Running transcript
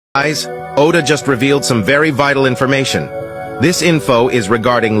Guys, Oda just revealed some very vital information. This info is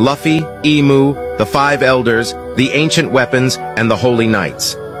regarding Luffy, Emu, the Five Elders, the Ancient Weapons, and the Holy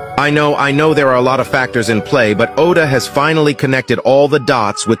Knights. I know there are a lot of factors in play, but Oda has finally connected all the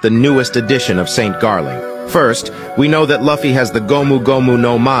dots with the newest edition of St. Garling. First, we know that Luffy has the Gomu Gomu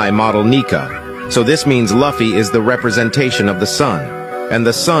no Mai model Nika, so this means Luffy is the representation of the sun, and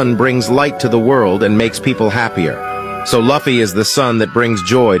the sun brings light to the world and makes people happier. So Luffy is the sun that brings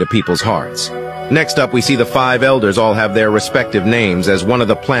joy to people's hearts. Next up, we see the Five Elders all have their respective names as one of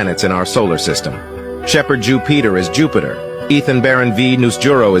the planets in our solar system. Shepherd Jupiter is Jupiter, Ethan Baron V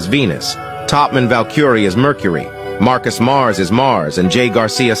Nusjuro is Venus, Topman Valkyrie is Mercury, Marcus Mars is Mars, and J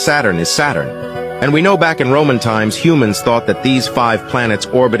Garcia Saturn is Saturn. And we know back in Roman times, humans thought that these 5 planets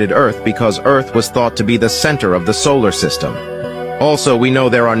orbited Earth because Earth was thought to be the center of the solar system. Also, we know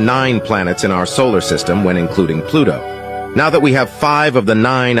there are 9 planets in our solar system when including Pluto. Now that we have 5 of the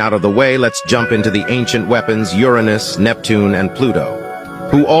 9 out of the way, let's jump into the ancient weapons Uranus, Neptune, and Pluto,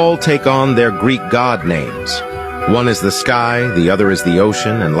 who all take on their Greek god names. One is the sky, the other is the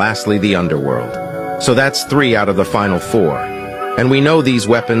ocean, and lastly the underworld. So that's 3 out of the final 4. And we know these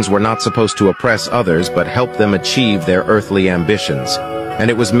weapons were not supposed to oppress others, but help them achieve their earthly ambitions. And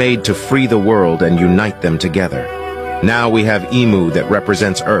it was made to free the world and unite them together. Now we have Emu that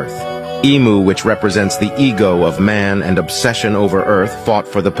represents Earth. Emu, which represents the ego of man and obsession over Earth, fought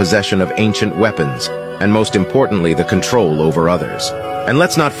for the possession of ancient weapons, and most importantly, the control over others. And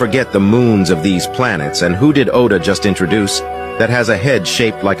let's not forget the moons of these planets, and who did Oda just introduce that has a head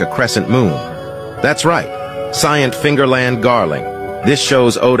shaped like a crescent moon? That's right, Scient Fingerland Garling. This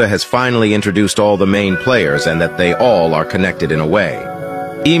shows Oda has finally introduced all the main players and that they all are connected in a way.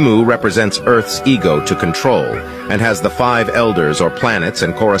 Emu represents Earth's ego to control, and has the 5 elders or planets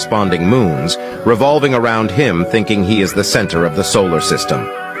and corresponding moons revolving around him, thinking he is the center of the solar system,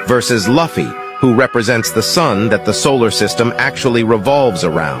 versus Luffy, who represents the sun that the solar system actually revolves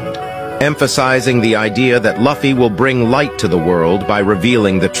around, emphasizing the idea that Luffy will bring light to the world by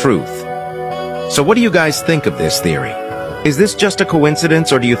revealing the truth. So what do you guys think of this theory? Is this just a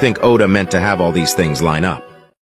coincidence, or do you think Oda meant to have all these things line up?